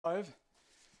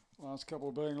Last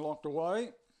couple being locked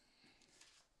away.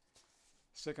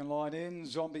 Second line in,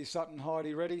 Zombie, Sutton,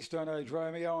 Heidi ready, Stone Age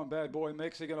Romeo and Bad Boy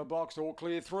Mexican a box, all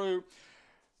clear through.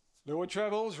 Lure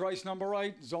Travels, race number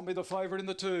 8, Zombie the favourite in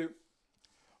the 2.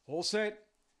 All set.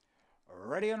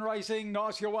 Ready and racing,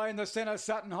 nice your way in the centre,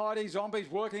 Sutton Heidi,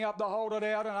 Zombie's working up to hold it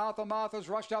out, and Arthur Martha's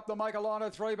rushed up to make a line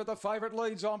of 3, but the favourite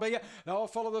lead, Zombie. They'll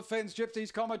follow the fence,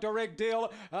 Gypsy's Comet, Direct Deal,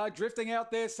 drifting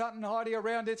out there, Sutton Heidi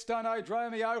around it, Stone Age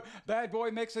Romeo, Bad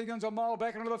Boy Mexicans a mile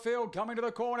back into the field, coming to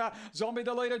the corner, Zombie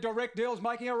the leader, Direct Deal's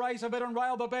making a race of it, and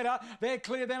Rail the better, they're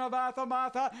clear then of Arthur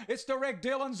Martha, it's Direct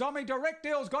Deal and Zombie, Direct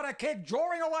Deal's got a kid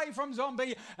drawing away from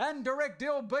Zombie, and Direct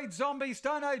Deal beats Zombie,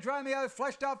 Stone Age Romeo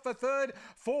flashed up for 3rd,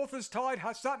 4th is tied,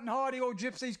 Sutton Heidi or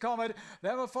Gypsy's Comet.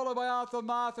 They were followed by Arthur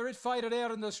Martha. It faded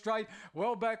out in the straight.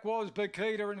 Well back was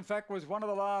Bakita. In fact, was one of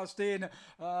the last in.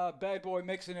 Bad Boy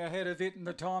Mexican ahead of it in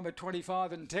the time at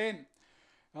 25 and 10.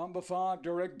 Number 5,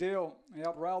 Direct Deal. He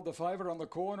outrailed the favourite on the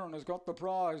corner and has got the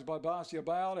prize by Barcia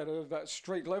Bale out of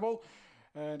street level.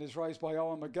 And is raced by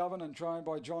Owen McGovern and trained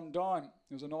by John Dime.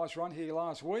 It was a nice run here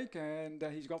last week, and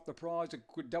he's got the prize at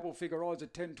good double-figure odds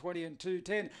at 10.20 and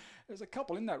 2.10. There's a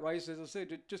couple in that race, as I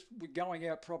said, just going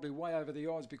out probably way over the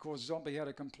odds because Zombie had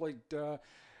a complete,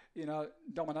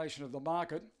 domination of the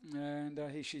market, and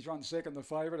she's run second, the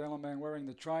favourite, Alan Manwaring,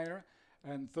 the trainer.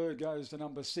 And 3rd goes to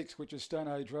number 6, which is Stone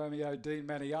Age Romeo, Dean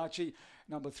Maniaci.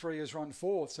 Number 3 is run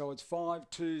 4th, so it's 5,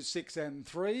 2, 6 and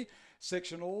 3.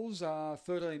 Sectionals are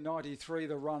 13.93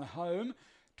 the run home,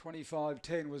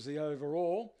 25.10 was the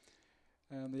overall.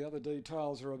 And the other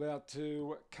details are about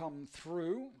to come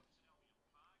through.